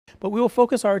but we will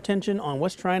focus our attention on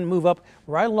what's trying to move up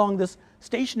right along this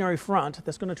stationary front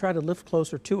that's going to try to lift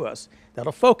closer to us.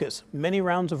 That'll focus many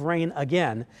rounds of rain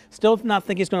again. Still not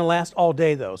think it's going to last all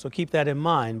day though, so keep that in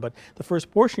mind. But the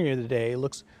first portion of the day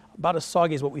looks about as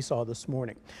soggy as what we saw this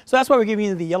morning. So that's why we're giving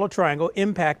you the yellow triangle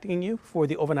impacting you for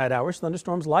the overnight hours.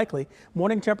 Thunderstorms likely.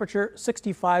 Morning temperature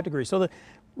 65 degrees. So the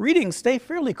readings stay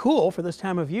fairly cool for this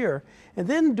time of year. And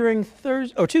then during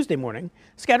Tuesday morning,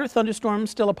 scattered thunderstorms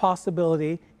still a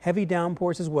possibility. Heavy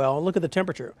downpours as well. Look at the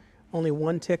temperature. Only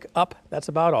one tick up, that's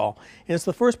about all. And it's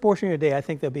the first portion of the day I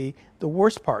think that'll be the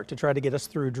worst part to try to get us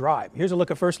through dry. Here's a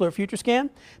look at First Alert Future Scan.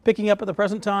 Picking up at the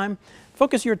present time,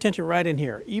 focus your attention right in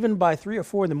here. Even by 3 or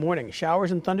 4 in the morning,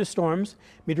 showers and thunderstorms.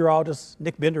 Meteorologist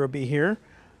Nick Bender will be here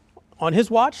on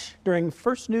his watch during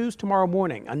first news tomorrow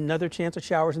morning. Another chance of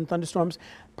showers and thunderstorms.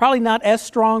 Probably not as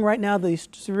strong right now. The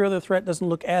severe weather threat doesn't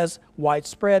look as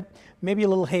widespread. Maybe a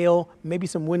little hail, maybe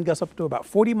some wind gusts up to about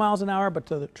 40 miles an hour, but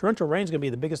the torrential rain is going to be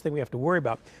the biggest thing we have to worry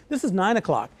about. This is 9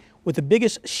 o'clock with the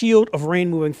biggest shield of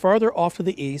rain moving farther off to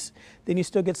the east. Then you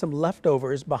still get some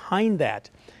leftovers behind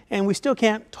that. And we still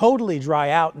can't totally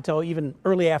dry out until even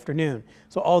early afternoon.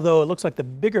 So although it looks like the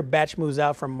bigger batch moves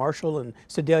out from Marshall and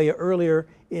Sedalia earlier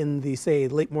in the, say,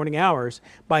 late morning hours,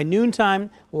 by noontime,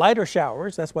 lighter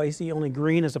showers. That's why you see only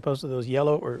green as opposed to those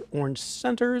yellow or orange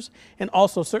centers, and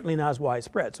also certainly not as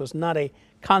widespread. So it's not a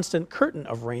constant curtain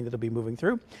of rain that'll be moving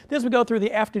through. Then as we go through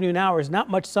the afternoon hours, not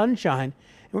much sunshine.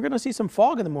 And we're going to see some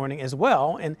fog in the morning as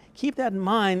well. And keep that in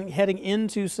mind heading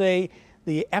into, say,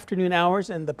 the afternoon hours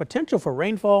and the potential for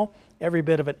rainfall, every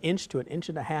bit of an inch to an inch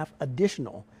and a half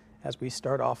additional as we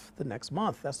start off the next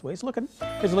month. That's the way it's looking.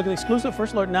 Here's a look at the exclusive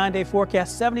First Alert 9-day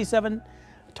forecast. 77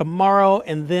 tomorrow,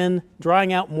 and then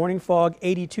drying out, morning fog,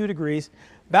 82 degrees.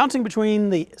 Bouncing between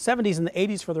the 70s and the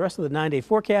 80s for the rest of the 9-day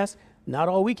forecast. Not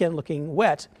all weekend looking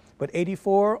wet, but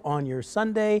 84 on your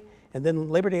Sunday, and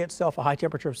then Labor Day itself, a high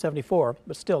temperature of 74,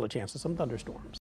 but still a chance of some thunderstorms.